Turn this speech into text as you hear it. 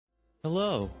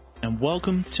Hello, and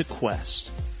welcome to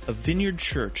Quest, a vineyard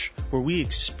church where we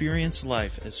experience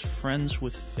life as friends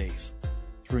with faith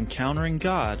through encountering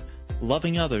God,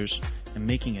 loving others, and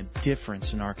making a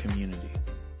difference in our community.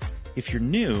 If you're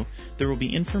new, there will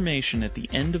be information at the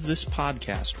end of this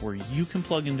podcast where you can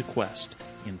plug into Quest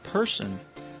in person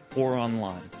or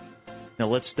online. Now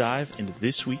let's dive into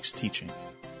this week's teaching.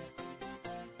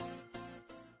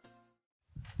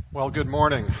 Well, good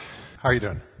morning. How are you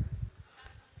doing?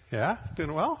 Yeah?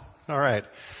 Doing well? All right.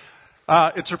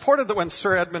 It's reported that when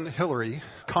Sir Edmund Hillary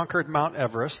conquered Mount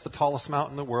Everest, the tallest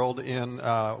mountain in the world, in,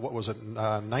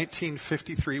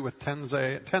 1953 with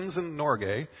Tenzin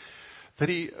Norgay, that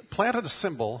he planted a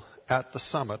symbol at the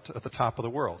summit at the top of the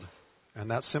world. And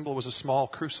that symbol was a small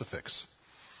crucifix.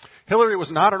 Hillary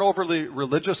was not an overly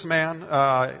religious man.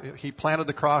 He planted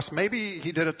the cross. Maybe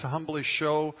he did it to humbly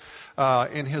show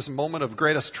in his moment of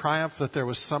greatest triumph that there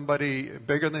was somebody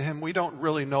bigger than him. We don't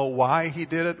really know why he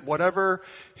did it. Whatever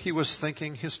he was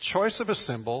thinking, his choice of a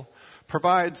symbol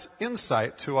provides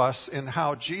insight to us in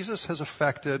how Jesus has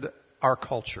affected our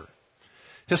culture.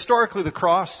 Historically, the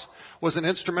cross was an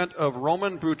instrument of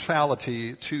Roman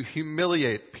brutality to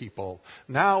humiliate people.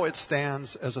 Now it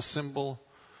stands as a symbol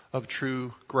of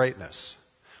true greatness.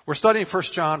 We're studying 1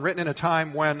 John, written in a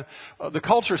time when the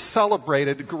culture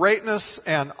celebrated greatness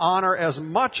and honor as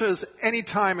much as any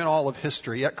time in all of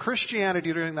history. Yet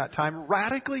Christianity during that time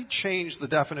radically changed the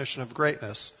definition of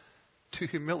greatness to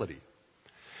humility.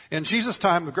 In Jesus'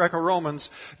 time, the Greco-Romans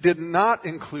did not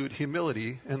include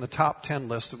humility in the top 10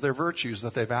 list of their virtues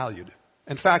that they valued.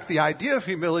 In fact, the idea of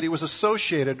humility was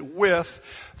associated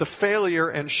with the failure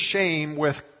and shame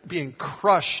with being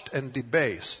crushed and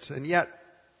debased. And yet,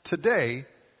 today,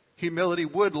 humility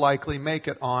would likely make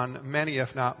it on many,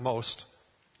 if not most,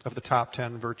 of the top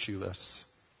 10 virtue lists.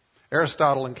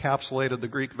 Aristotle encapsulated the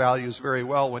Greek values very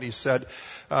well when he said,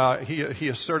 he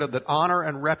asserted that honor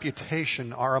and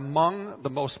reputation are among the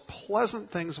most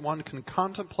pleasant things one can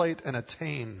contemplate and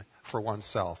attain for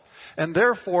oneself. And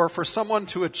therefore, for someone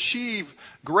to achieve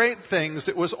great things,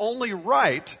 it was only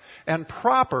right and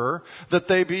proper that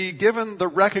they be given the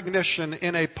recognition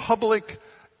in a public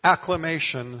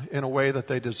acclamation in a way that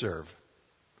they deserve.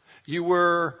 You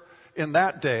were, in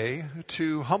that day,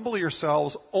 to humble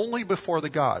yourselves only before the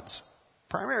gods,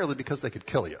 primarily because they could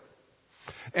kill you.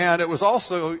 And it was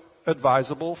also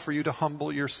advisable for you to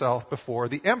humble yourself before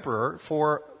the emperor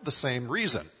for the same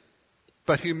reason.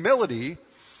 But humility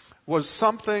was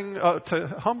something,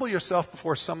 to humble yourself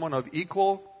before someone of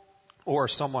equal or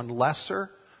someone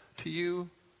lesser to you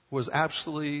was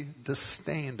absolutely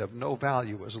disdained, of no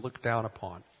value, was looked down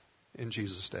upon in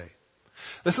Jesus' day.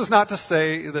 This is not to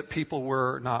say that people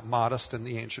were not modest in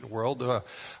the ancient world.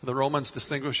 The Romans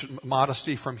distinguished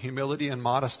modesty from humility, and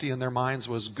modesty in their minds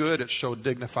was good. It showed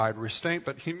dignified restraint.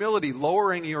 But humility,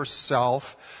 lowering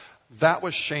yourself, that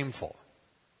was shameful.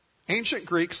 Ancient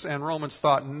Greeks and Romans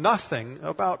thought nothing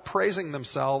about praising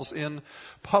themselves in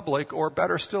public, or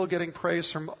better still, getting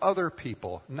praise from other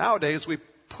people. Nowadays, we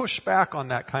push back on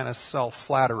that kind of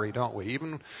self-flattery, don't we?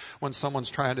 Even when someone's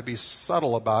trying to be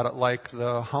subtle about it, like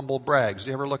the humble brags.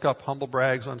 Do you ever look up humble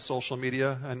brags on social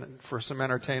media and for some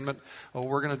entertainment? Well,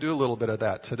 we're going to do a little bit of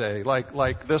that today,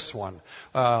 like this one.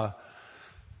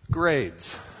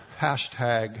 Grades,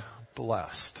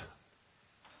 #blessed.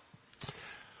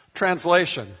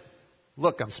 Translation.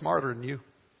 Look, I'm smarter than you,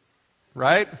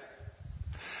 right?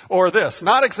 Or this,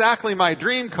 not exactly my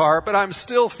dream car, but I'm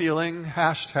still feeling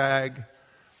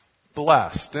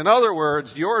 #blessed. In other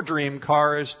words, your dream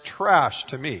car is trash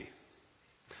to me,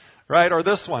 right? Or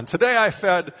this one, today I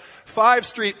fed 5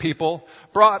 street people,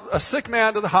 brought a sick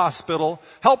man to the hospital,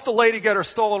 helped a lady get her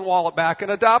stolen wallet back,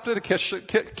 and adopted a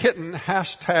kitten,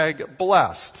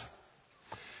 #blessed.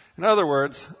 In other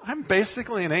words, I'm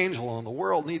basically an angel and the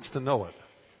world needs to know it.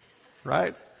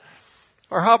 Right?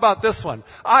 Or how about this one?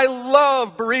 I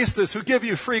love baristas who give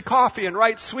you free coffee and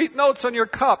write sweet notes on your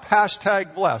cup.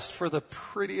 #blessed for the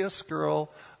prettiest girl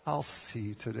I'll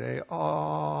see today.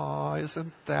 Oh,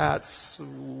 isn't that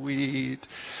sweet?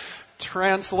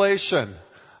 Translation.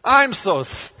 I'm so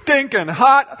stinking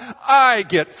hot, I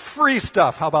get free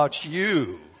stuff. How about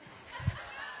you?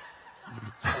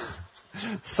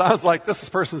 Sounds like this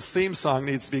person's theme song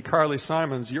needs to be Carly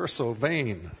Simon's You're So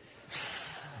Vain.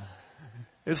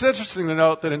 It's interesting to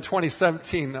note that in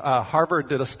 2017, Harvard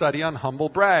did a study on humble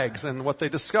brags, and what they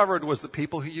discovered was that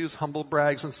people who use humble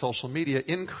brags on social media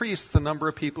increased the number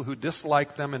of people who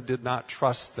disliked them and did not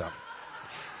trust them.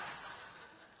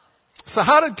 So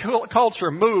how did culture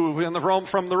move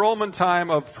from the Roman time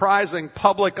of prizing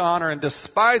public honor and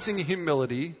despising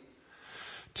humility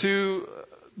to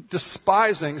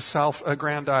despising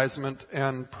self-aggrandizement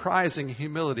and prizing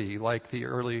humility like the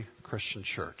early Christian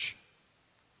church.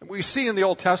 We see in the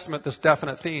Old Testament this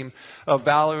definite theme of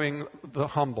valuing the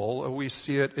humble. We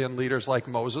see it in leaders like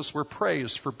Moses. We're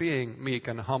praised for being meek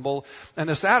and humble. And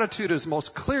this attitude is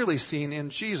most clearly seen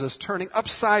in Jesus, turning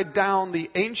upside down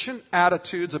the ancient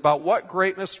attitudes about what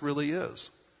greatness really is.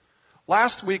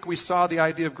 Last week we saw the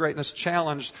idea of greatness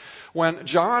challenged when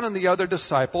John and the other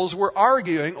disciples were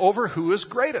arguing over who is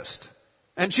greatest.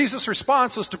 And Jesus'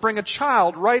 response was to bring a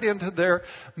child right into their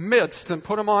midst and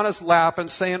put him on his lap and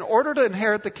say, in order to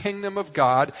inherit the kingdom of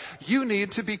God, you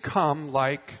need to become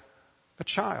like a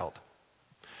child.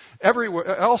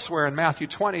 Elsewhere in Matthew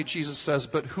 20, Jesus says,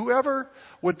 but whoever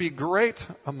would be great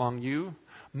among you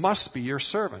must be your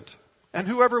servant. And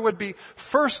whoever would be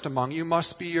first among you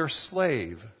must be your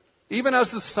slave. Even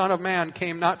as the Son of Man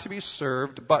came not to be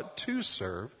served, but to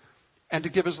serve, and to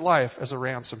give his life as a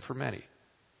ransom for many.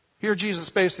 Here Jesus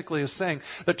basically is saying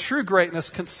that true greatness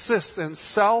consists in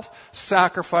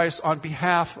self-sacrifice on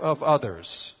behalf of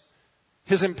others.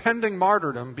 His impending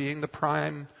martyrdom being the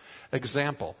prime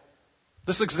example.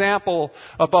 This example,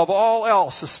 above all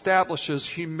else, establishes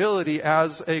humility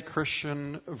as a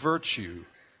Christian virtue.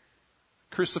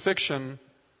 Crucifixion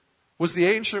was the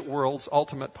ancient world's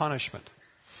ultimate punishment,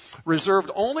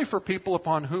 reserved only for people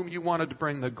upon whom you wanted to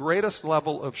bring the greatest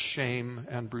level of shame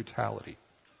and brutality.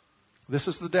 This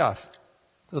is the death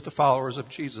that the followers of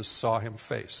Jesus saw him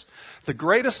face. The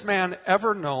greatest man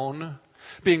ever known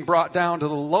being brought down to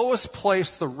the lowest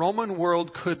place the Roman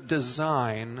world could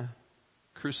design,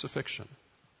 crucifixion.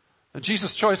 And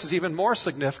Jesus' choice is even more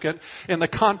significant in the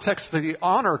context of the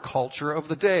honor culture of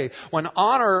the day, when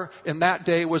honor in that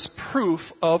day was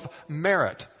proof of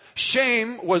merit.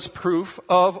 Shame was proof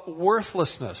of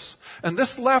worthlessness. And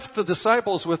this left the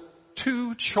disciples with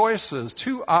two choices,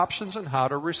 two options on how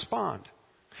to respond.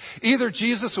 Either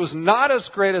Jesus was not as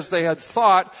great as they had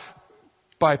thought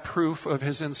by proof of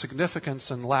his insignificance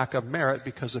and lack of merit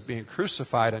because of being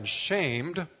crucified and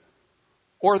shamed,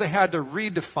 or they had to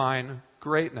redefine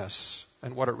greatness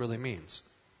and what it really means.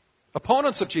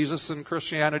 Opponents of Jesus in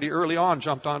Christianity early on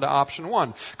jumped onto option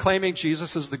one, claiming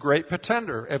Jesus is the great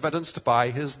pretender, evidenced by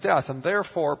his death. And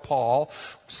therefore, Paul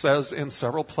says in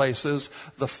several places,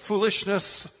 the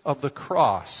foolishness of the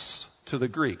cross to the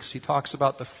Greeks. He talks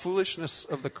about the foolishness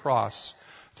of the cross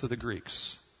to the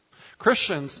Greeks.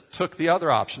 Christians took the other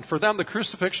option. For them, the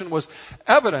crucifixion was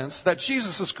evidence that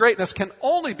Jesus' greatness can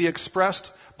only be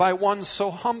expressed by one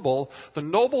so humble, the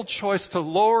noble choice to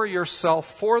lower yourself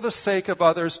for the sake of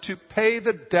others, to pay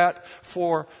the debt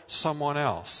for someone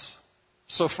else.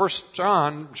 So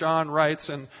John writes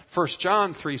in 1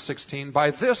 John 3:16,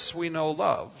 by this we know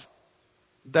love,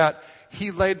 that he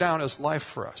laid down his life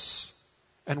for us,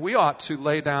 and we ought to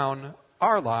lay down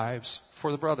our lives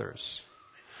for the brothers.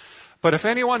 But if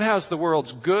anyone has the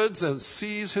world's goods and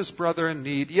sees his brother in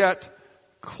need, yet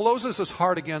closes his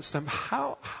heart against him,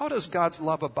 how does God's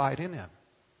love abide in him?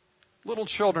 Little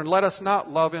children, let us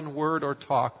not love in word or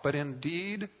talk, but in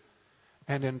deed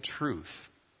and in truth.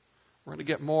 We're going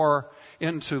to get more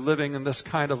into living in this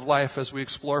kind of life as we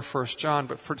explore 1 John,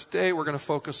 but for today we're going to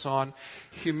focus on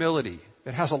humility.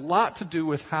 It has a lot to do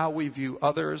with how we view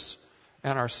others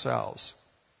and ourselves.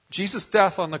 Jesus'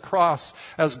 death on the cross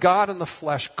as God in the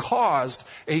flesh caused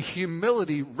a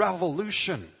humility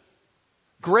revolution.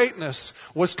 Greatness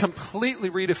was completely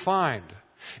redefined.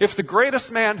 If the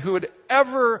greatest man who had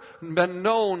ever been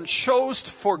known chose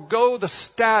to forego the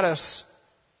status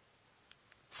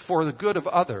for the good of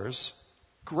others,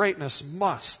 greatness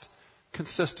must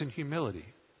consist in humility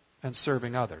and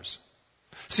serving others.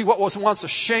 See, what was once a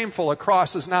shameful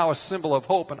cross is now a symbol of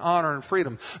hope and honor and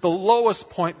freedom. The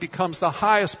lowest point becomes the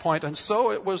highest point, and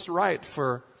so it was right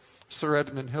for Sir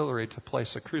Edmund Hillary to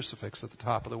place a crucifix at the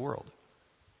top of the world.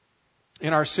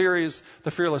 In our series,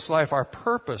 The Fearless Life, our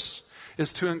purpose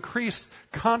is to increase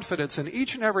confidence in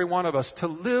each and every one of us to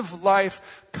live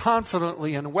life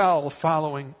confidently and well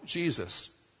following Jesus.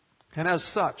 And as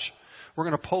such, we're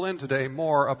going to pull in today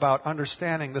more about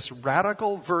understanding this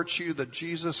radical virtue that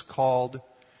Jesus called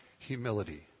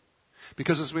humility.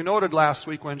 Because as we noted last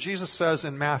week, when Jesus says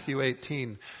in Matthew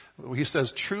 18, he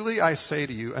says, truly I say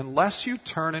to you, unless you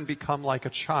turn and become like a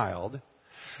child,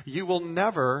 you will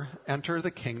never enter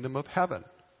the kingdom of heaven.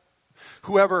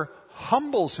 Whoever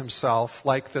humbles himself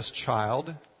like this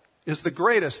child is the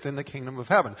greatest in the kingdom of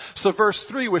heaven. So verse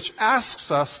 3, which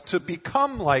asks us to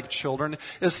become like children,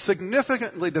 is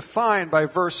significantly defined by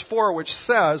verse 4, which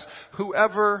says,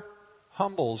 whoever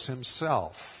humbles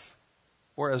himself.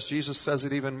 Or as Jesus says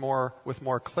it even more with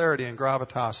more clarity and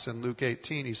gravitas in Luke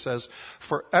 18, he says,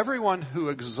 for everyone who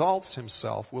exalts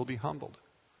himself will be humbled,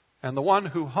 and the one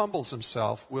who humbles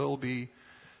himself will be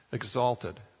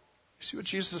exalted. You see what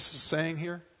Jesus is saying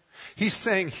here? He's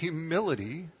saying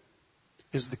humility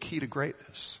is the key to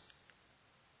greatness.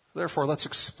 Therefore, let's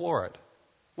explore it.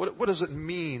 What does it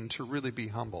mean to really be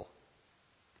humble?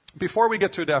 Before we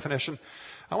get to a definition,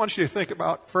 I want you to think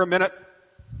about, for a minute,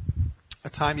 a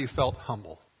time you felt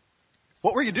humble.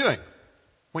 What were you doing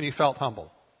when you felt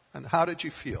humble? And how did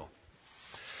you feel?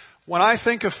 When I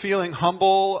think of feeling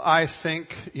humble, I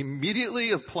think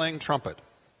immediately of playing trumpet.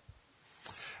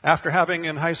 After having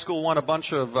in high school won a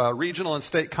bunch of regional and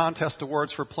state contest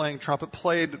awards for playing trumpet,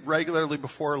 played regularly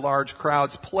before large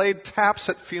crowds, played taps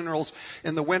at funerals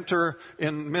in the winter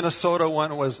in Minnesota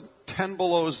when it was 10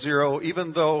 below zero,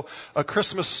 even though A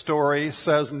Christmas Story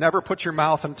says never put your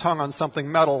mouth and tongue on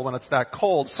something metal when it's that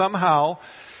cold. Somehow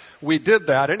we did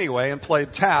that anyway and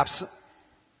played taps.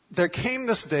 There came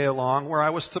this day along where I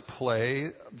was to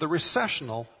play the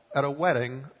recessional at a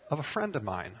wedding of a friend of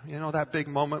mine. You know, that big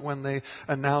moment when they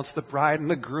announce the bride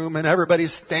and the groom and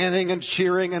everybody's standing and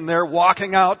cheering and they're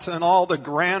walking out and all the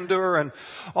grandeur and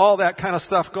all that kind of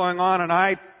stuff going on, and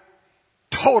I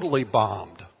totally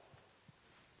bombed.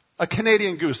 A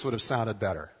Canadian goose would have sounded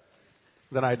better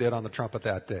than I did on the trumpet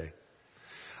that day.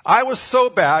 I was so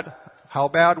bad. How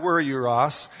bad were you,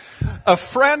 Ross? A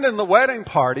friend in the wedding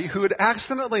party who had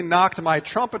accidentally knocked my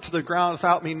trumpet to the ground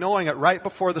without me knowing it right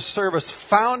before the service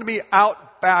found me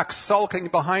out back sulking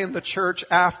behind the church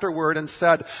afterward and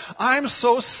said, "I'm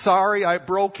so sorry I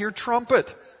broke your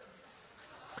trumpet."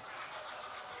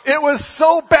 It was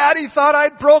so bad he thought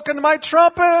I'd broken my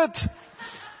trumpet.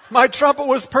 My trumpet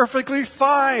was perfectly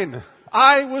fine.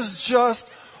 I was just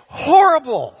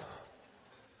horrible.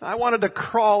 I wanted to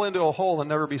crawl into a hole and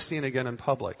never be seen again in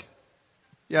public.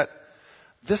 Yet,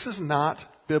 this is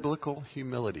not biblical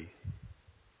humility.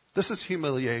 This is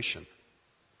humiliation.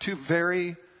 Two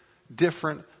very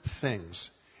different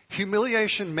things.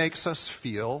 Humiliation makes us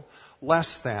feel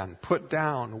less than, put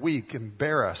down, weak,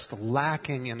 embarrassed,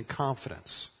 lacking in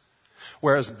confidence.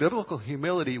 Whereas biblical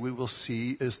humility, we will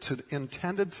see, is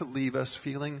intended to leave us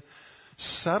feeling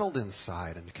settled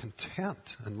inside and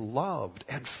content and loved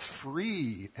and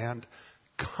free and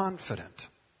confident.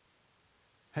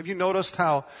 Have you noticed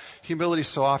how humility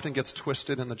so often gets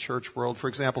twisted in the church world? For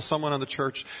example, someone in the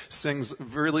church sings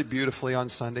really beautifully on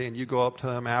Sunday and you go up to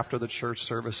them after the church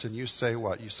service and you say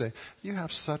what? You say, "You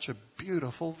have such a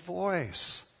beautiful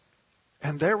voice."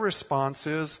 And their response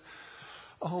is,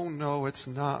 "Oh no, it's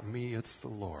not me, it's the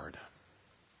Lord."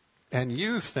 And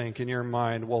you think in your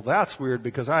mind, well, that's weird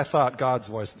because I thought God's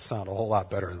voice would sound a whole lot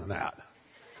better than that.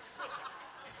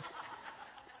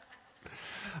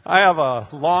 I have a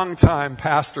longtime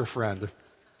pastor friend.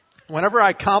 Whenever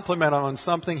I compliment him on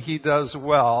something he does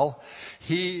well,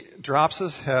 he drops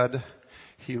his head,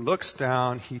 he looks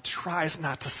down, he tries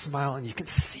not to smile, and you can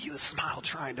see the smile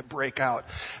trying to break out.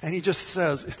 And he just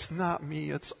says, "It's not me,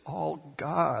 it's all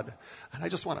God." And I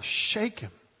just want to shake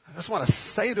him. I just want to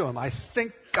say to him, I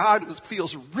think God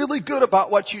feels really good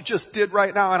about what you just did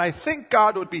right now, and I think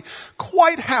God would be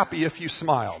quite happy if you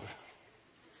smiled.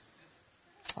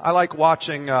 I like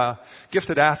watching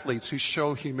gifted athletes who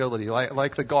show humility,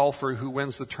 like the golfer who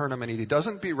wins the tournament. He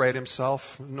doesn't berate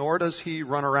himself, nor does he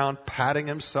run around patting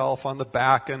himself on the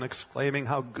back and exclaiming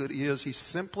how good he is. He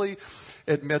simply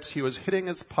admits he was hitting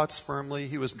his putts firmly,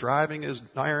 he was driving his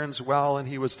irons well, and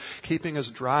he was keeping his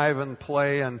drive and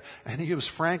play, and he was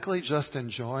frankly just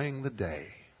enjoying the day.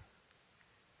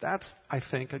 That's, I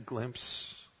think, an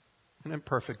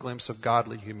imperfect glimpse of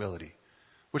godly humility,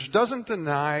 which doesn't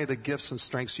deny the gifts and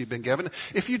strengths you've been given.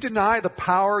 If you deny the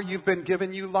power you've been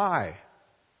given, you lie.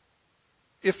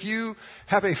 If you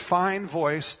have a fine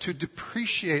voice, to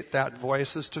depreciate that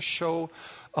voice is to show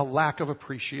a lack of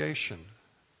appreciation.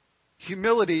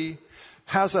 Humility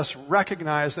has us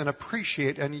recognize and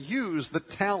appreciate and use the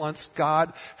talents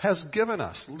God has given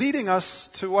us, leading us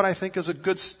to what I think is a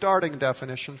good starting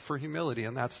definition for humility,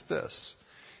 and that's this.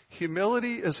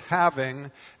 Humility is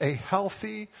having a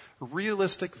healthy,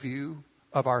 realistic view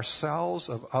of ourselves,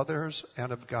 of others,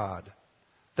 and of God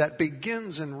that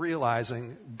begins in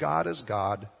realizing God is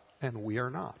God and we are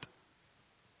not.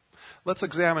 Let's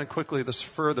examine quickly this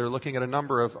further, looking at a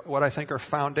number of what I think are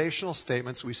foundational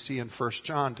statements we see in 1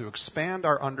 John to expand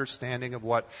our understanding of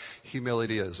what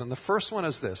humility is. And the first one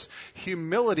is this: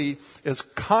 humility is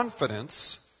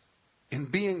confidence in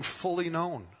being fully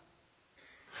known.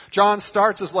 John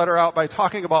starts his letter out by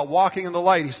talking about walking in the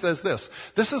light. He says this: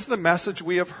 "This is the message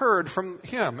we have heard from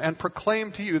him and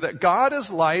proclaimed to you, that God is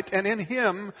light, and in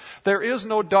him there is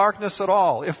no darkness at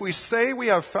all. If we say we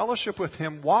have fellowship with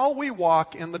him while we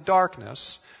walk in the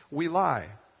darkness, we lie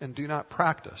and do not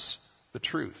practice the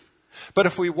truth." But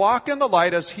if we walk in the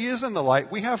light as he is in the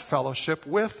light, we have fellowship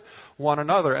with one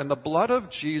another. And the blood of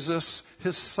Jesus,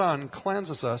 his Son,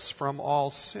 cleanses us from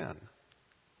all sin.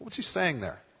 What's he saying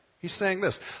there? He's saying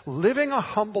this: living a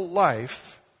humble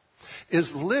life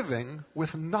is living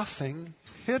with nothing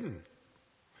hidden.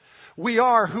 We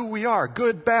are who we are,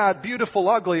 good, bad, beautiful,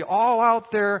 ugly, all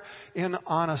out there in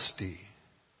honesty.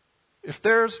 If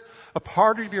there's a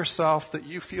part of yourself that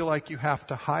you feel like you have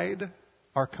to hide,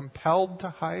 are compelled to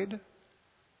hide,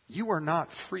 you are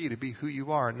not free to be who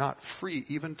you are, not free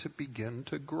even to begin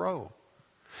to grow.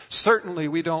 Certainly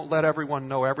we don't let everyone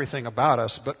know everything about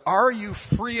us, but are you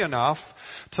free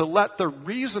enough to let the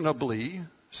reasonably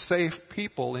safe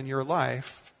people in your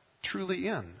life truly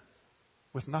in,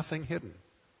 with nothing hidden?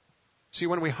 See,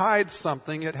 when we hide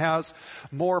something, it has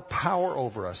more power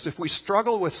over us. If we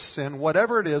struggle with sin,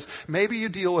 whatever it is, maybe you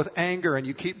deal with anger and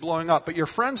you keep blowing up, but your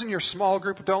friends in your small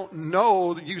group don't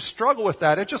know that you struggle with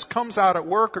that. It just comes out at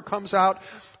work or comes out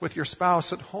with your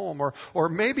spouse at home, or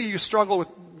maybe you struggle with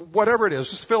whatever it is,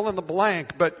 just fill in the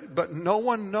blank, but no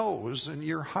one knows and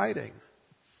you're hiding.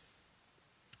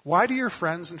 Why do your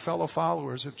friends and fellow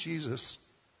followers of Jesus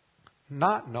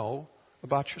not know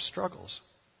about your struggles?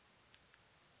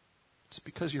 It's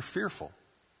because you're fearful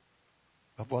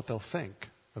of what they'll think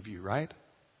of you, right?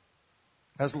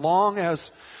 As long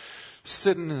as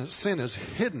sin is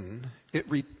hidden, it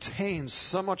retains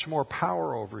so much more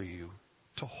power over you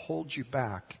to hold you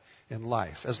back in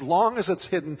life. As long as it's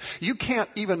hidden, you can't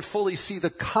even fully see the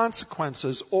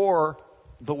consequences or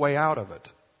the way out of it.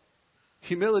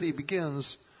 Humility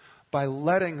begins by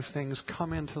letting things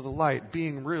come into the light,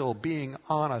 being real, being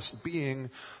honest, being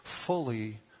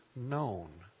fully known.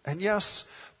 And yes,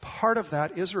 part of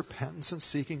that is repentance and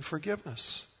seeking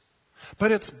forgiveness.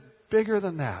 But it's bigger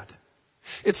than that.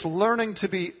 It's learning to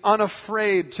be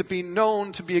unafraid, to be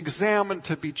known, to be examined,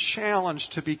 to be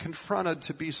challenged, to be confronted,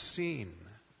 to be seen.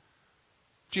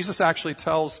 Jesus actually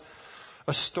tells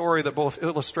a story that both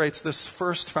illustrates this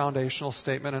first foundational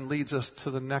statement and leads us to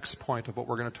the next point of what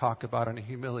we're going to talk about in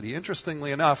humility.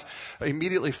 Interestingly enough,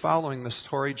 immediately following this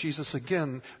story, Jesus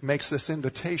again makes this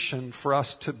invitation for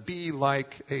us to be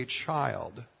like a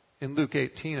child. In Luke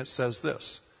 18, it says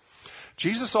this: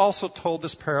 Jesus also told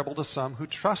this parable to some who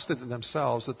trusted in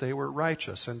themselves that they were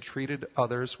righteous and treated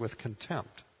others with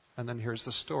contempt. And then here's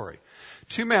the story.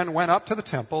 2 men went up to the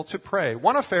temple to pray,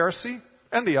 one a Pharisee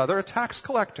and the other a tax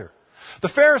collector. The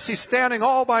Pharisee, standing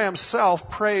all by himself,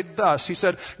 prayed thus. He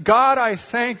said, God, I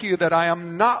thank you that I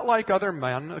am not like other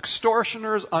men,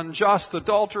 extortioners, unjust,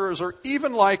 adulterers, or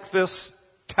even like this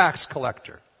tax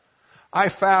collector. I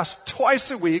fast twice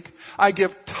a week. I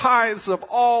give tithes of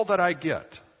all that I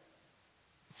get.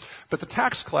 But the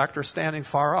tax collector, standing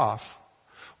far off,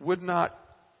 would not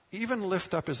even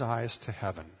lift up his eyes to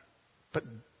heaven, but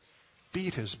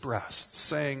beat his breast,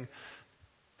 saying,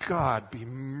 God, be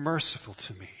merciful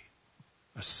to me,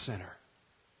 a sinner.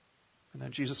 And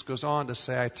then Jesus goes on to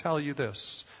say, I tell you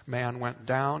this, man went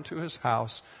down to his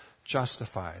house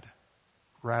justified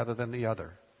rather than the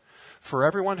other. For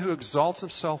everyone who exalts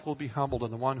himself will be humbled,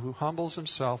 and the one who humbles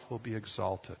himself will be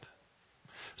exalted.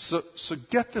 So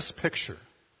get this picture.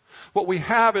 What we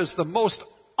have is the most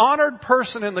honored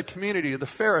person in the community, the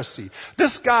Pharisee.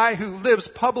 This guy who lives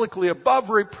publicly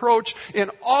above reproach in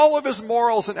all of his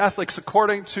morals and ethics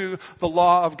according to the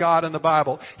law of God in the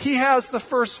Bible. He has the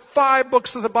first 5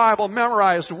 books of the Bible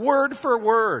memorized word for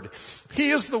word.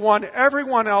 He is the one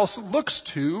everyone else looks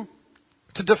to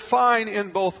define in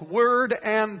both word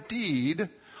and deed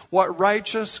what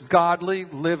righteous, godly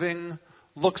living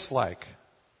looks like.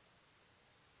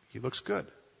 He looks good.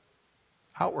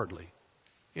 Outwardly.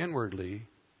 Inwardly,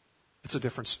 it's a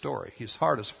different story. His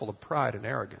heart is full of pride and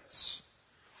arrogance.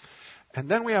 And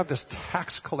then we have this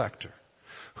tax collector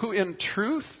who in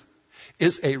truth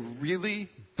is a really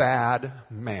bad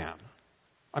man.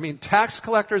 I mean, tax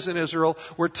collectors in Israel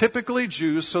were typically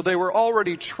Jews, so they were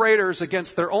already traitors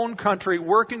against their own country,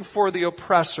 working for the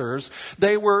oppressors.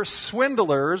 They were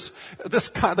swindlers,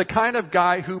 the kind of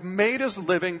guy who made his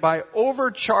living by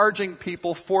overcharging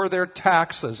people for their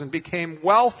taxes and became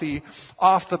wealthy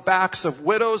off the backs of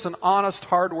widows and honest,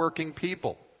 hardworking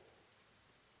people.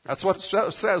 That's what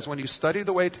it says when you study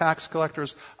the way tax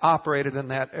collectors operated in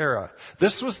that era.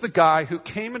 This was the guy who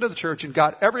came into the church and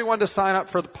got everyone to sign up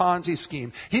for the Ponzi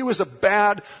scheme. He was a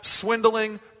bad,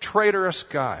 swindling, traitorous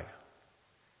guy.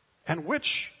 And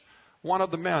which one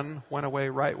of the men went away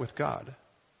right with God?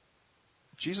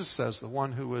 Jesus says the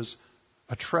one who was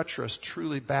a treacherous,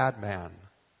 truly bad man,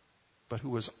 but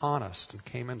who was honest and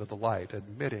came into the light,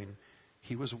 admitting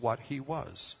he was what he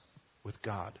was with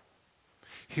God.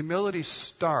 Humility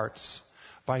starts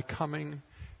by coming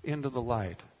into the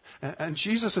light. And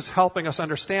Jesus is helping us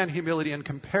understand humility and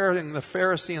comparing the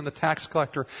Pharisee and the tax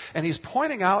collector. And he's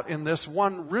pointing out in this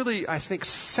one really, I think,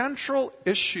 central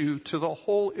issue to the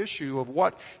whole issue of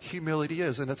what humility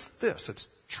is. And it's this, it's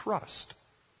trust.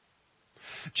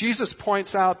 Jesus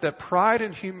points out that pride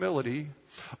and humility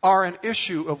are an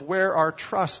issue of where our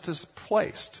trust is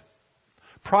placed.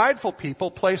 Prideful people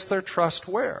place their trust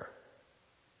where?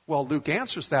 Well, Luke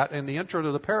answers that in the intro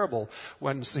to the parable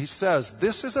when he says,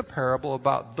 this is a parable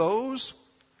about those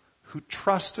who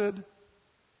trusted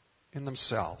in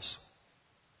themselves.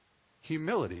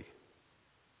 Humility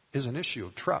is an issue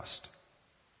of trust.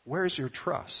 Where's your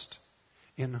trust?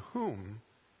 In whom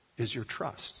is your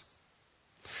trust?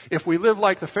 If we live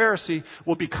like the Pharisee,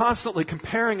 we'll be constantly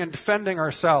comparing and defending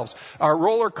ourselves. Our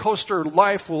roller coaster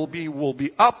life will be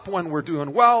up when we're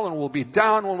doing well, and we'll be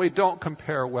down when we don't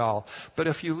compare well. But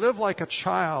if you live like a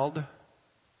child,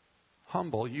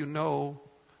 humble, you know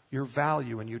your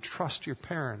value and you trust your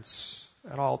parents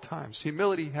at all times.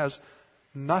 Humility has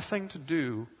nothing to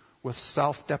do with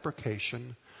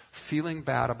self-deprecation, feeling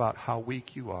bad about how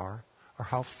weak you are or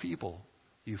how feeble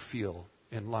you feel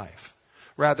in life.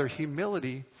 Rather,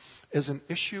 humility is an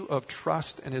issue of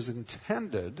trust and is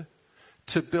intended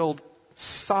to build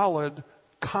solid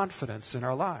confidence in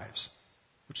our lives.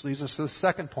 Which leads us to the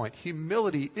second point.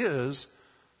 Humility is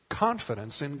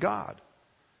confidence in God.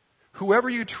 Whoever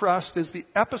you trust is the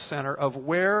epicenter of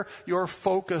where your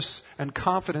focus and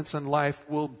confidence in life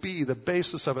will be, the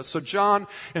basis of it. So John,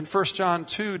 in 1 John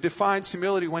 2, defines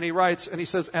humility when he writes, and he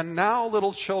says, and now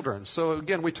little children. So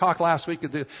again, we talked last week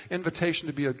of the invitation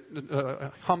to be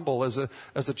humble as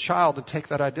a child and take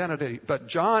that identity. But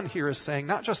John here is saying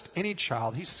not just any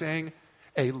child, he's saying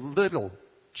a little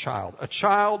child. A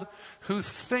child who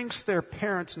thinks their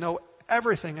parents know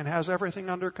everything and has everything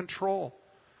under control.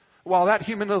 While that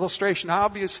human illustration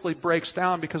obviously breaks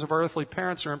down because of our earthly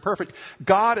parents are imperfect,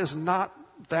 God is not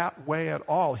that way at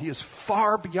all. He is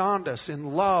far beyond us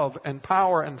in love and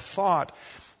power and thought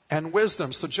and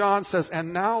wisdom. So John says,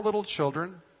 and now little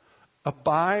children,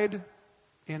 abide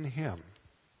in him.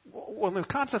 Well, in the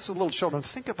context of little children,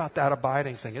 think about that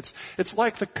abiding thing. It's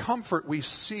like the comfort we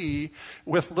see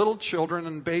with little children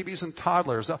and babies and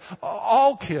toddlers.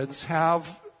 All kids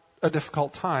have a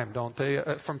difficult time, don't they,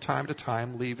 from time to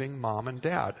time leaving mom and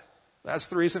dad. That's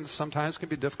the reason it sometimes can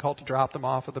be difficult to drop them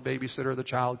off at the babysitter or the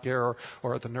child care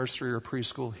or at the nursery or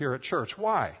preschool here at church.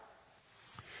 Why?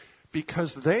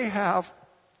 Because they have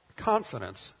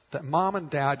confidence that mom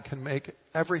and dad can make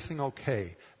everything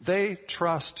okay. They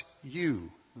trust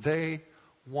you. They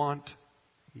want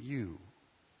you.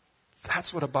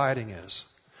 That's what abiding is.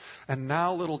 And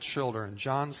now, little children,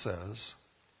 John says,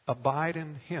 abide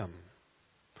in him,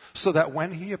 so that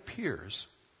when he appears,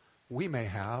 we may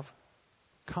have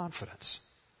confidence.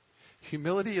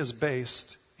 Humility is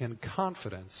based in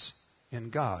confidence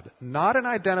in God, not in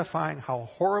identifying how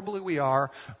horribly we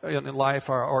are in life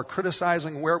or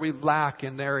criticizing where we lack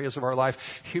in areas of our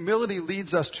life. Humility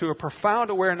leads us to a profound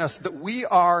awareness that we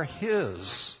are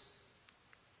his,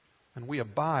 and we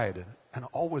abide and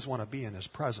always want to be in his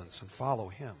presence and follow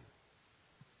him.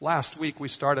 Last week we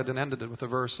started and ended it with a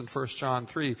verse in 1 John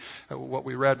 3. What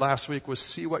we read last week was,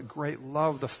 see what great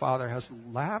love the Father has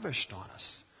lavished on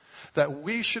us, that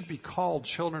we should be called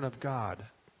children of God.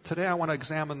 Today I want to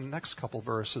examine the next couple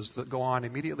verses that go on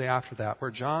immediately after that,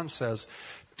 where John says,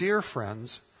 dear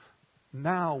friends,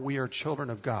 now we are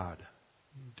children of God.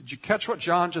 Did you catch what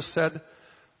John just said?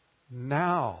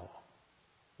 Now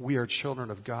we are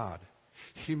children of God.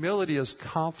 Humility is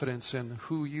confidence in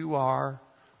who you are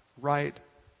right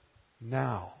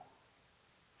now.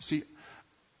 See,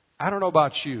 I don't know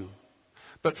about you,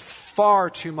 but far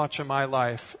too much of my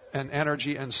life and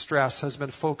energy and stress has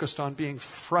been focused on being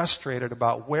frustrated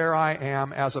about where I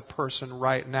am as a person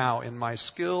right now in my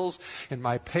skills, in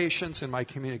my patience, in my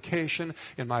communication,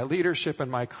 in my leadership, in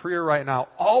my career right now,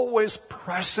 always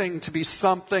pressing to be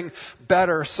something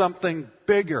better, something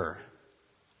bigger.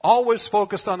 Always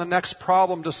focused on the next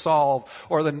problem to solve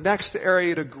or the next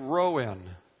area to grow in.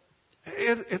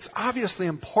 It's obviously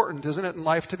important, isn't it, in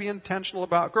life to be intentional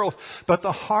about growth. But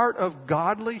the heart of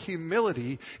godly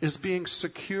humility is being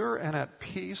secure and at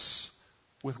peace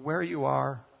with where you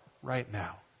are right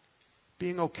now.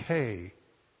 Being okay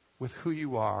with who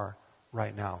you are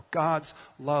right now. God's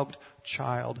loved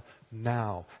child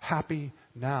now. Happy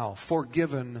now.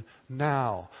 Forgiven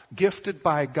now. Gifted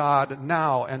by God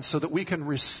now. And so that we can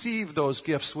receive those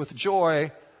gifts with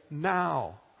joy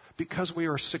now. Because we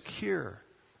are secure.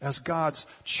 As God's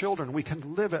children, we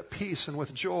can live at peace and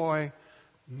with joy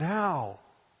now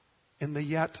in the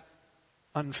yet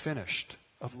unfinished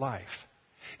of life.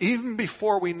 even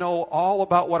before we know all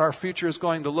about what our future is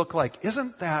going to look like.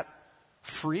 Isn't that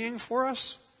freeing for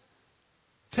us?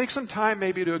 Take some time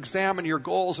maybe to examine your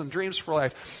goals and dreams for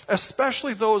life,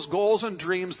 especially those goals and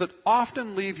dreams that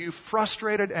often leave you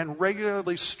frustrated and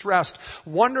regularly stressed,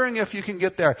 wondering if you can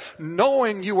get there,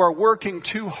 knowing you are working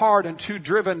too hard and too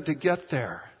driven to get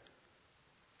there.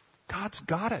 God's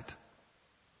got it.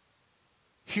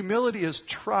 Humility is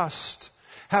trust,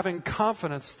 having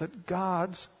confidence that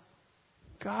God's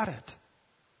got it.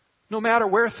 No matter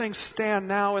where things stand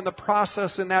now in the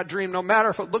process in that dream, no matter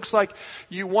if it looks like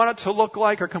you want it to look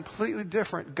like or completely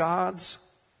different, God's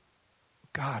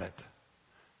got it.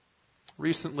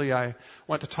 Recently, I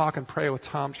went to talk and pray with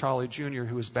Tom Charlie Jr.,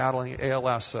 who is battling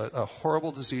ALS, a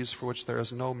horrible disease for which there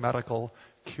is no medical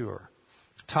cure.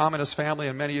 Tom and his family,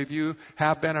 and many of you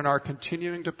have been and are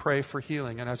continuing to pray for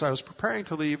healing. And as I was preparing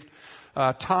to leave,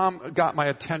 Tom got my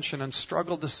attention and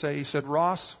struggled to say, he said,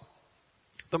 "Ross,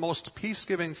 the most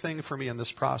peace-giving thing for me in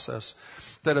this process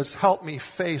that has helped me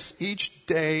face each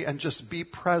day and just be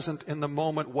present in the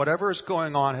moment, whatever is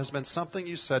going on, has been something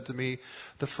you said to me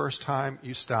the first time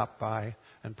you stopped by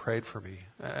and prayed for me."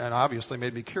 And obviously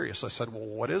made me curious. I said, "Well,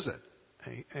 what is it?"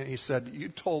 And he said, "You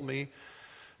told me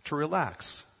to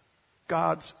relax.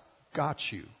 God's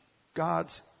got you.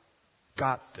 God's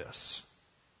got this."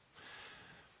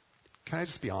 Can I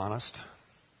just be honest?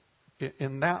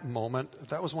 In that moment,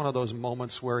 that was one of those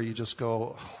moments where you just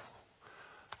go,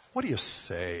 what do you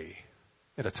say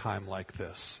at a time like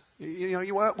this? We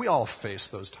all face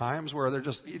those times where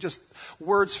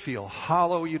words feel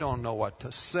hollow. You don't know what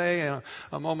to say. And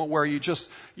a moment where you just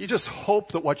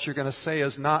hope that what you're going to say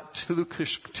is not too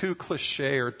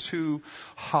cliche or too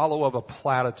hollow of a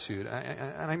platitude.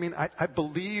 And I mean, I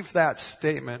believe that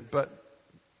statement, but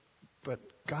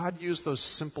God used those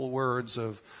simple words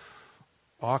of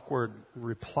awkward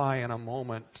reply in a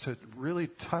moment to really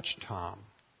touch Tom.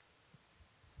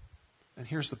 And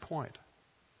here's the point.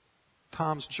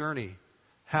 Tom's journey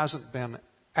hasn't been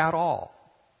at all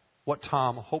what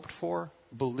Tom hoped for,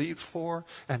 believed for,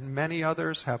 and many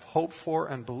others have hoped for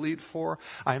and believed for.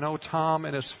 I know Tom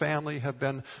and his family have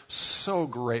been so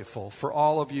grateful for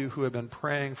all of you who have been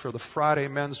praying for the Friday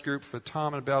men's group, for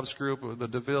Tom and Bev's group, the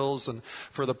DeVilles, and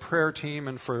for the prayer team,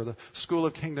 and for the School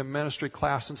of Kingdom Ministry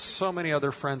class, and so many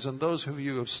other friends, and those of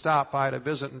you who have stopped by to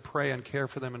visit and pray and care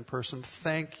for them in person.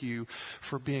 Thank you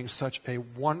for being such a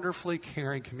wonderfully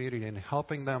caring community and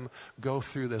helping them go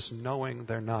through this knowing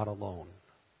they're not alone.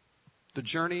 The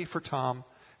journey for Tom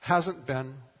hasn't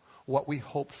been what we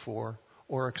hoped for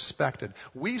or expected.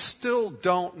 We still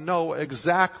don't know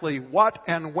exactly what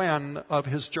and when of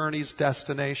his journey's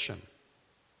destination.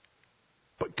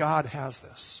 But God has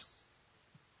this.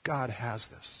 God has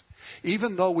this.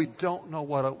 Even though we don't know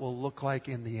what it will look like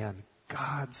in the end,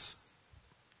 God's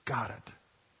got it.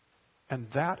 And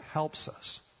that helps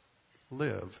us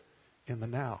live in the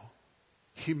now.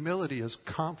 Humility is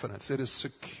confidence. It is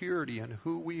security in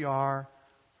who we are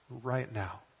right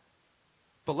now.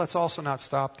 But let's also not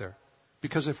stop there.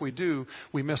 Because if we do,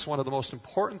 we miss one of the most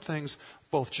important things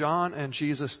both John and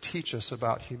Jesus teach us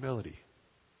about humility.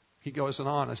 He goes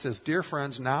on and says, "Dear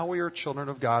friends, now we are children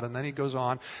of God." And then he goes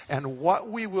on, "And what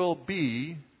we will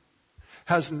be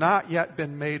has not yet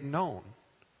been made known.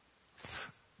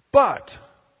 But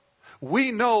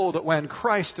we know that when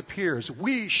Christ appears,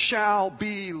 we shall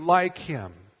be like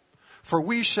him, for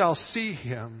we shall see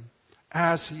him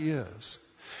as he is.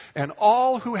 And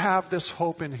all who have this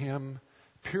hope in him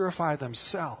purify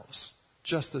themselves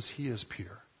just as he is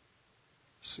pure."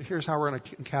 So here's how we're going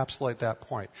to encapsulate that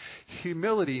point.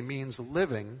 Humility means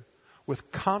living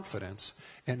with confidence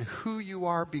in who you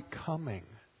are becoming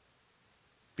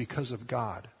because of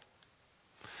God.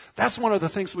 That's one of the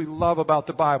things we love about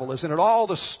the Bible, isn't it? All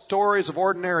the stories of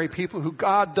ordinary people who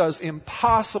God does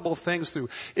impossible things through.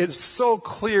 It's so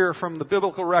clear from the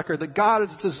biblical record that God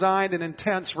has designed and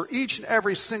intends for each and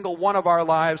every single one of our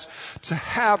lives to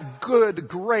have good,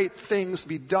 great things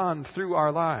be done through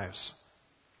our lives.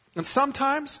 And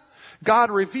sometimes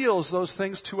God reveals those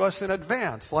things to us in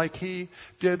advance, like he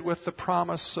did with the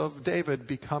promise of David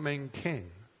becoming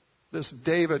king. This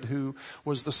David who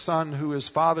was the son who his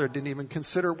father didn't even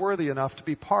consider worthy enough to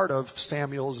be part of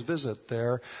Samuel's visit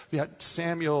there. Yet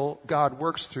Samuel, God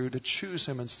works through to choose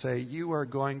him and say, "You are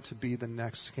going to be the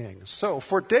next king." So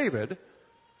for David,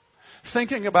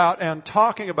 thinking about and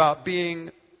talking about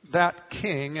being that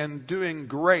king and doing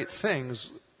great things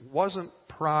wasn't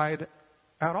pride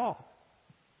at all.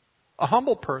 A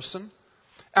humble person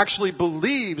actually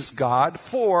believes God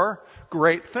for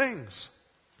great things.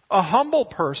 A humble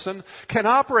person can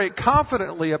operate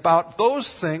confidently about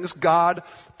those things God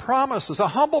promises. A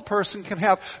humble person can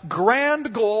have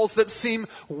grand goals that seem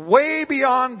way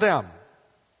beyond them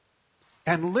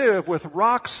and live with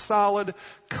rock-solid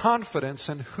confidence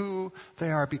in who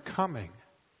they are becoming.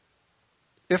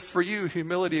 If for you,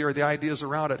 humility or the ideas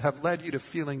around it have led you to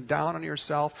feeling down on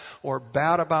yourself or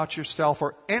bad about yourself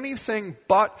or anything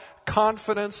but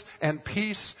confidence and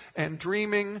peace and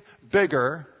dreaming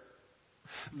bigger,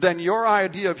 then your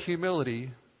idea of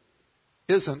humility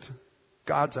isn't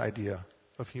God's idea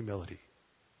of humility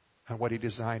and what He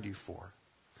designed you for.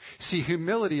 See,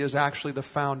 humility is actually the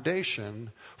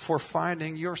foundation for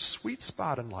finding your sweet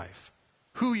spot in life.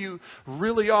 Who you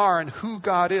really are and who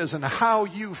God is and how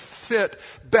you fit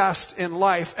best in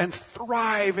life and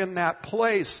thrive in that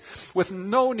place with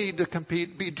no need to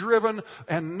compete, be driven,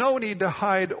 and no need to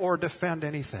hide or defend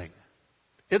anything.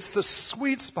 It's the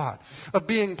sweet spot of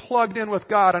being plugged in with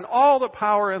God and all the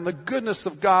power and the goodness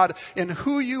of God in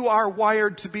who you are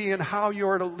wired to be and how you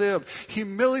are to live.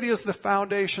 Humility is the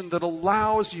foundation that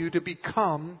allows you to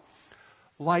become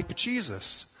like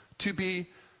Jesus, to be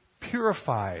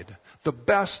purified, the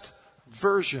best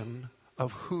version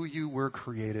of who you were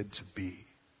created to be.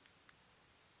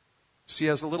 See,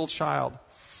 as a little child,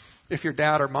 if your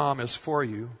dad or mom is for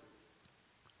you,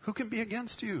 who can be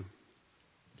against you?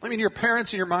 I mean, your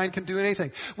parents in your mind can do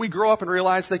anything. We grow up and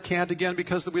realize they can't again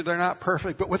because they're not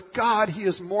perfect. But with God, He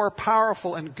is more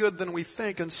powerful and good than we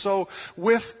think. And so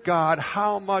with God,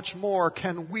 how much more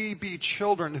can we be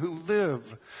children who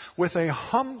live with a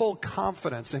humble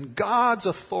confidence in God's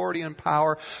authority and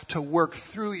power to work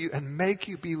through you and make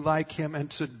you be like Him and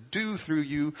to do through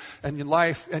you and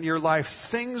your life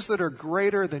things that are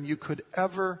greater than you could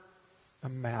ever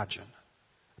imagine.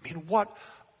 I mean, what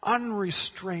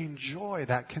unrestrained joy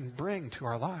that can bring to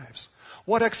our lives.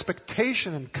 What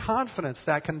expectation and confidence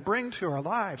that can bring to our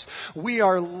lives. We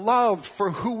are loved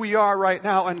for who we are right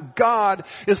now, and God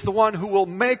is the one who will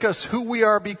make us who we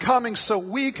are becoming so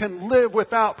we can live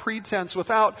without pretense,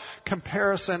 without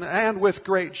comparison, and with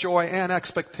great joy and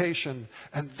expectation.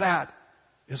 And that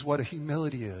is what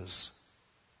humility is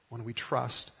when we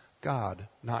trust God,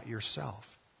 not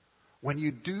yourself. When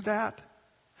you do that,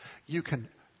 you can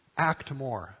act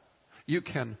more. You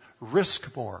can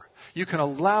risk more. You can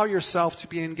allow yourself to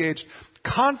be engaged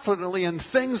confidently in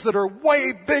things that are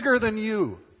way bigger than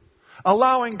you.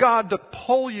 Allowing God to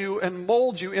pull you and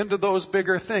mold you into those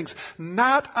bigger things.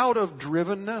 Not out of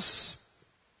drivenness,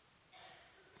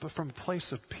 but from a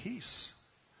place of peace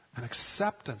and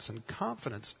acceptance and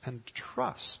confidence and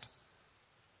trust.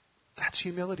 That's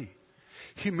humility.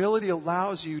 Humility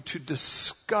allows you to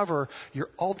discover your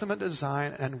ultimate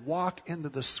design and walk into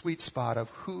the sweet spot of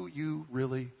who you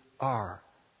really are.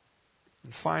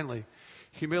 And finally,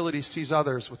 humility sees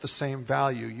others with the same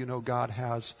value you know God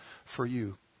has for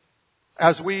you.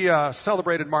 As we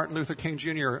celebrated Martin Luther King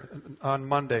Jr. on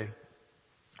Monday,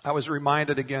 I was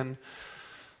reminded again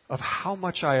of how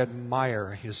much I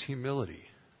admire his humility.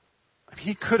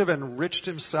 He could have enriched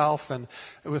himself and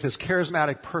with his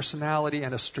charismatic personality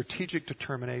and a strategic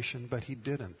determination, but he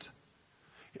didn't.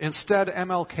 Instead,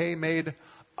 MLK made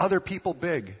other people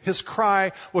big. His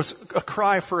cry was a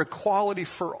cry for equality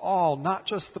for all, not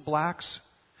just the blacks.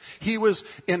 He was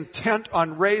intent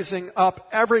on raising up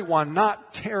everyone,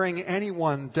 not tearing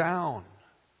anyone down.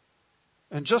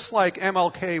 And just like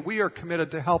MLK, we are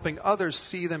committed to helping others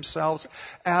see themselves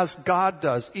as God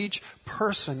does. Each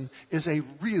person is a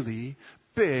really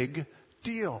big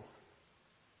deal.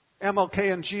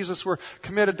 MLK and Jesus were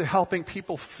committed to helping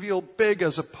people feel big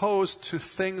as opposed to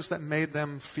things that made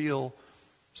them feel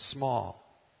small.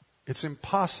 It's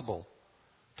impossible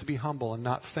to be humble and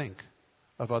not think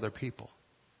of other people.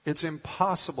 It's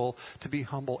impossible to be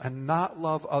humble and not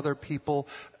love other people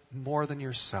more than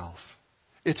yourself.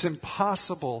 It's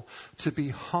impossible to be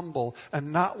humble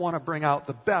and not want to bring out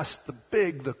the best, the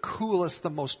big, the coolest,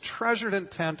 the most treasured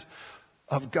intent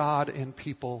of God in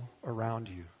people around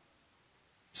you.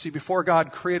 See, before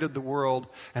God created the world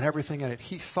and everything in it,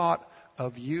 He thought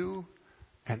of you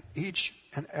and each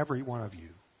and every one of you.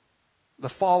 The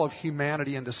fall of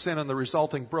humanity into sin and the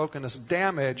resulting brokenness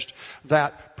damaged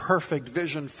that perfect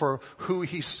vision for who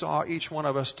He saw each one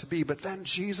of us to be. But then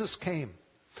Jesus came.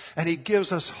 And He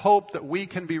gives us hope that we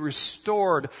can be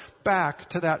restored back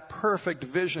to that perfect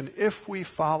vision if we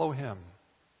follow Him.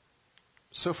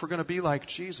 So if we're going to be like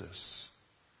Jesus,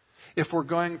 if we're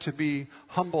going to be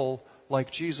humble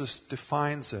like Jesus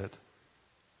defines it,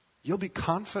 you'll be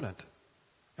confident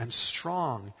and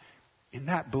strong in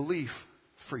that belief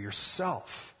for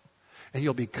yourself. And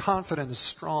you'll be confident and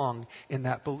strong in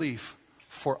that belief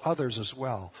for others as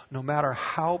well. No matter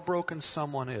how broken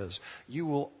someone is, you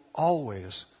will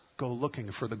always go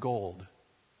looking for the gold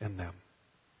in them.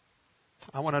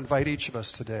 I want to invite each of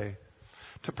us today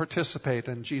to participate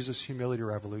in Jesus' humility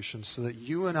revolution so that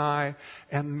you and I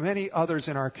and many others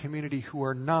in our community who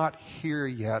are not here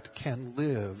yet can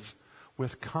live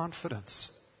with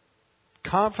confidence.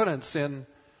 Confidence in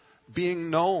being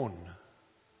known,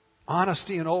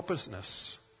 honesty and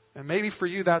openness. And maybe for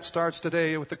you that starts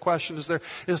today with the question,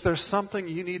 is there something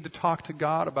you need to talk to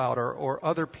God about or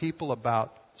other people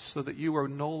about so that you are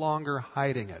no longer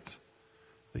hiding it,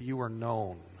 that you are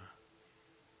known?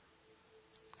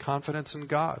 Confidence in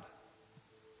God,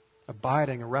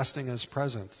 abiding, resting in His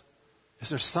presence. Is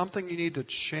there something you need to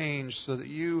change so that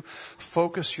you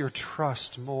focus your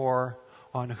trust more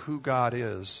on who God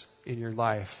is in your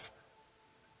life?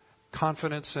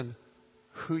 Confidence in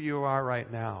who you are right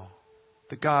now.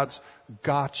 That God's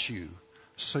got you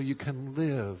so you can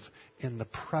live in the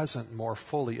present more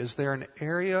fully. Is there an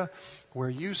area where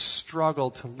you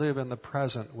struggle to live in the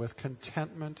present with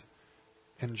contentment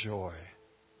and joy?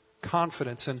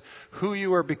 Confidence in who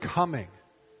you are becoming.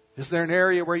 Is there an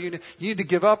area where you need to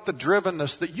give up the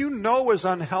drivenness that you know is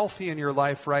unhealthy in your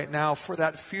life right now for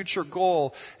that future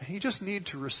goal, and you just need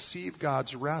to receive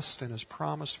God's rest and His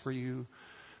promise for you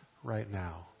right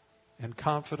now? And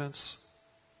confidence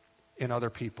in other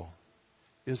people.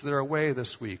 Is there a way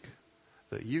this week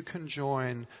that you can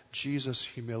join Jesus'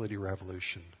 humility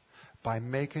revolution by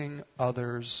making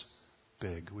others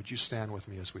big? Would you stand with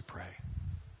me as we pray?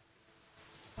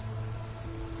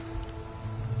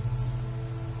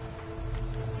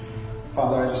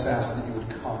 Father, I just ask that you would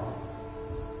come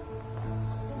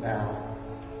now.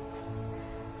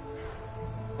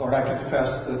 Lord, I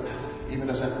confess that even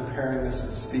as I'm preparing this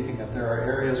and speaking, that there are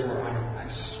areas where I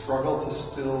struggle to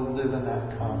still live in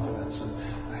that confidence. And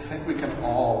I think we can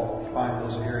all find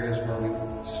those areas where we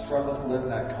struggle to live in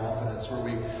that confidence, where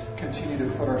we continue to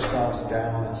put ourselves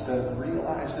down instead of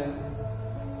realizing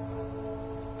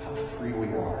how free we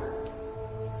are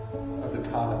of the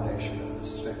condemnation of the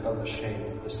shame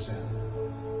of the sin.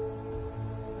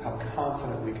 How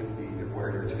confident we can be of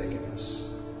where you're taking us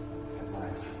in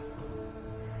life.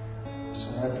 So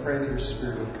I pray that your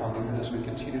Spirit would come even as we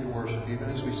continue to worship, even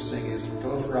as we sing, as we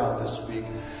go throughout this week,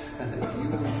 and that you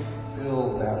would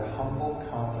build that humble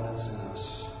confidence in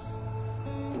us,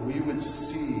 that we would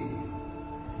see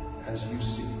as you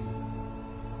see.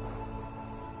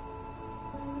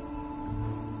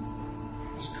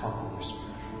 Just come, Holy Spirit.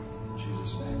 In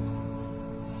Jesus' name.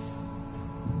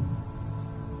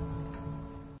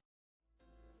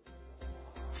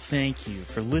 Thank you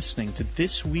for listening to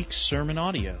this week's sermon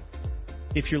audio.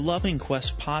 If you're loving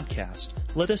Quest Podcast,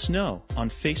 let us know on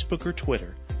Facebook or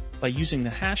Twitter by using the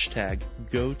hashtag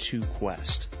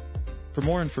 #GoToQuest. For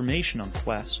more information on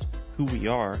Quest, who we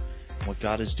are, and what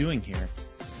God is doing here,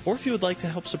 or if you would like to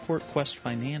help support Quest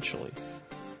financially,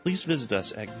 please visit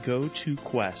us at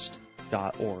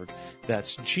gotoquest.org.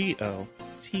 That's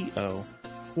GOTO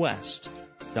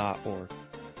Quest.org.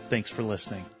 Thanks for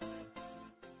listening.